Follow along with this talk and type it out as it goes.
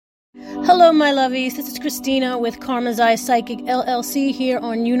Hello, my lovies. This is Christina with Karma's Eye Psychic LLC here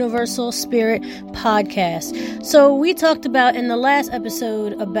on Universal Spirit Podcast. So we talked about in the last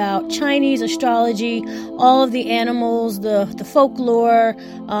episode about Chinese astrology, all of the animals, the folklore,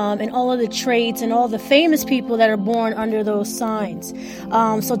 and all of the traits and all the famous people that are born under those signs.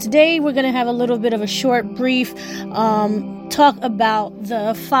 So today we're going to have a little bit of a short, brief talk about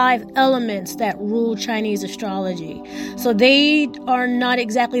the 5 elements that rule Chinese astrology. So they are not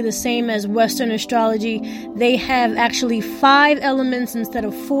exactly the same as Western astrology. They have actually 5 elements instead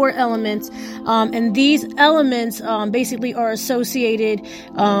of 4 elements. And these elements basically are associated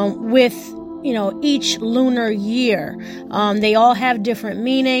with each lunar year. They all have different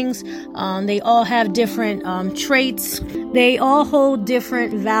meanings. They all have different traits. They all hold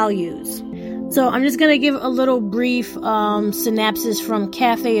different values. So I'm just going to give a little brief synopsis from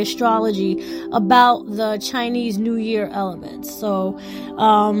Cafe Astrology about the Chinese New Year elements. So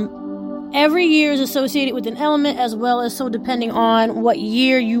every year is associated with an element as well as so depending on what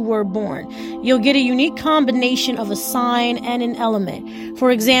year you were born. You'll get a unique combination of a sign and an element. For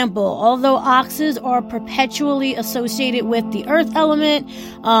example, although oxes are perpetually associated with the earth element,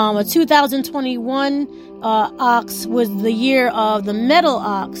 a 2021 ox was the year of the metal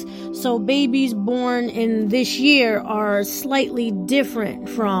ox, so babies born in this year are slightly different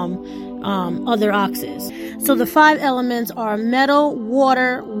from other oxes. So the 5 elements are metal,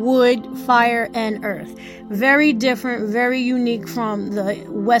 water, wood, fire, and earth. Very different, very unique from the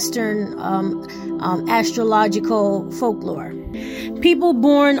Western astrological folklore. People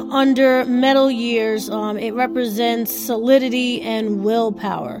born under metal years, it represents solidity and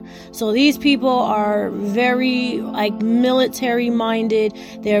willpower. So these people are very military minded.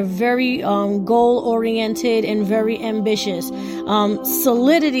 They're very goal oriented and very ambitious.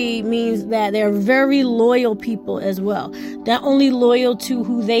 Solidity means that they're very loyal people as well. Not only loyal to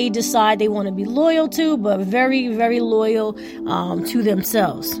who they decide they want to be loyal to, but very, very loyal to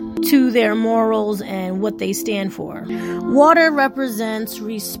themselves, to their morals and what they stand for. Water represents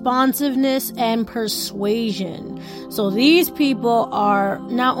responsiveness and persuasion. So these people are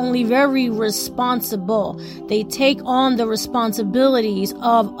not only very responsible, they take on the responsibilities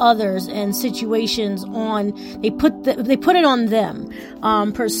of others and situations they put it on them.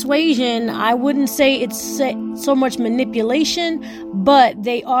 Persuasion, I wouldn't say it's so much manipulation, but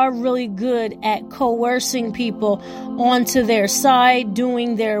they are really good at coercing people onto their side,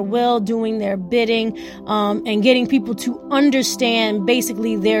 doing their will, doing their bidding, and getting people to understand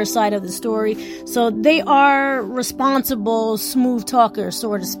basically their side of the story. So they are responsible, smooth talkers,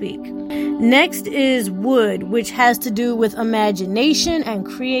 so to speak. Next is wood, which has to do with imagination and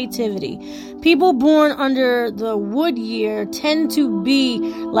creativity. People born under the wood year tend to be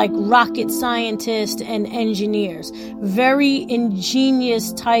like rocket scientists and engineers. Very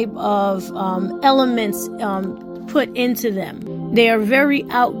ingenious type of elements put into them. They are very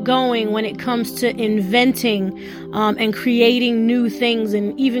outgoing when it comes to inventing and creating new things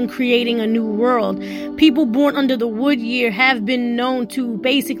and even creating a new world. People born under the wood year have been known to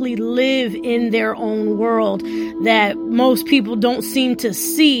basically live in their own world that most people don't seem to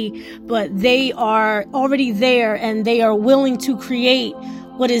see, but they are already there and they are willing to create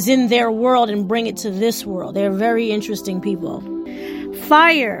what is in their world and bring it to this world. They're very interesting people.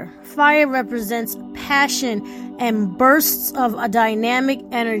 Fire represents passion and bursts of a dynamic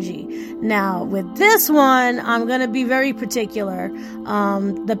energy. Now, with this one, I'm going to be very particular.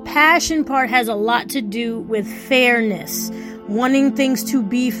 The passion part has a lot to do with fairness, wanting things to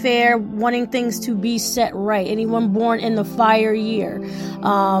be fair, wanting things to be set right. Anyone born in the fire year,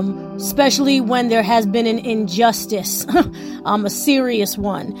 especially when there has been an injustice, a serious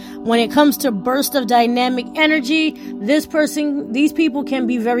one. When it comes to burst of dynamic energy, these people can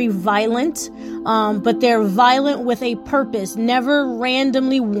be very violent, but they're violent with a purpose, never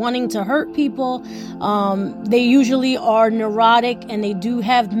randomly wanting to hurt people. They usually are neurotic and they do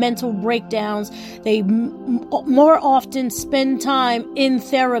have mental breakdowns. They more often spend time in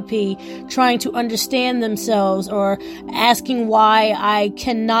therapy trying to understand themselves or asking why I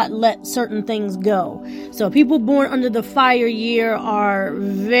cannot let certain things go. So people born under the fire year are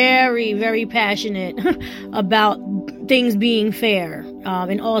very, very passionate about things being fair,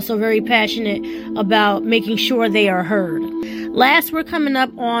 and also very passionate about making sure they are heard. Last, we're coming up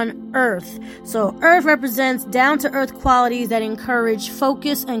on Earth. So Earth represents down-to-earth qualities that encourage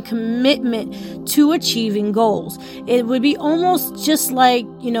focus and commitment to achieving goals. It would be almost just like,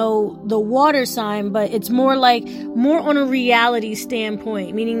 the water sign, but it's more on a reality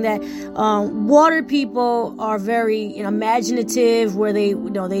standpoint, meaning that water people are very imaginative, where they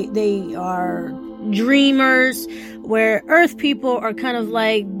are dreamers, where earth people are kind of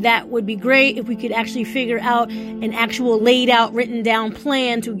like, that would be great if we could actually figure out an actual laid out, written down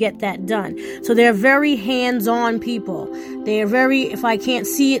plan to get that done. So they're very hands-on people. They are very, if I can't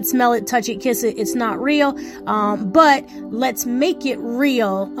see it, smell it, touch it, kiss it, it's not real. But let's make it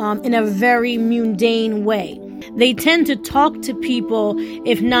real in a very mundane way. They tend to talk to people,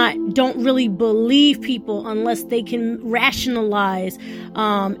 if not, don't really believe people unless they can rationalize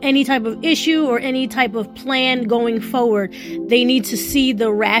any type of issue or any type of plan going forward. They need to see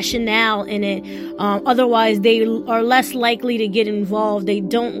the rationale in it. Otherwise, they are less likely to get involved. They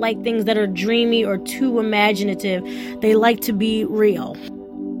don't like things that are dreamy or too imaginative. They like to be real.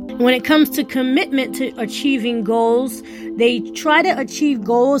 When it comes to commitment to achieving goals, they try to achieve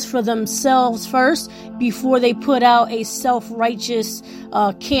goals for themselves first before they put out a self-righteous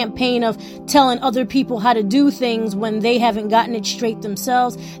campaign of telling other people how to do things when they haven't gotten it straight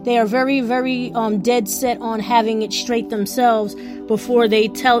themselves. They are very, very dead set on having it straight themselves before they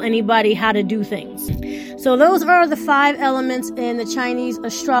tell anybody how to do things. So those are the 5 elements in the Chinese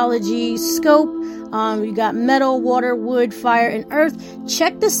astrology scope. You got metal, water, wood, fire, and earth.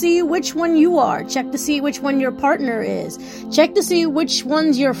 Check to see which one you are. Check to see which one your partner is. Check to see which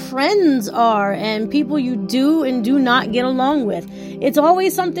ones your friends are and people you do and do not get along with. It's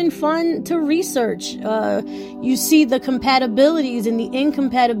always something fun to research. You see the compatibilities and the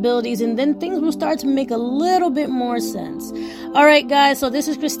incompatibilities, and then things will start to make a little bit more sense. All right, guys, so this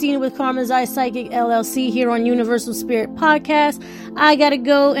is Christina with Karma's Eye Psychic LLC here on Universal Spirit Podcast. I gotta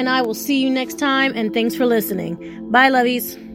go, and I will see you next time, and thanks for listening. Bye, lovies.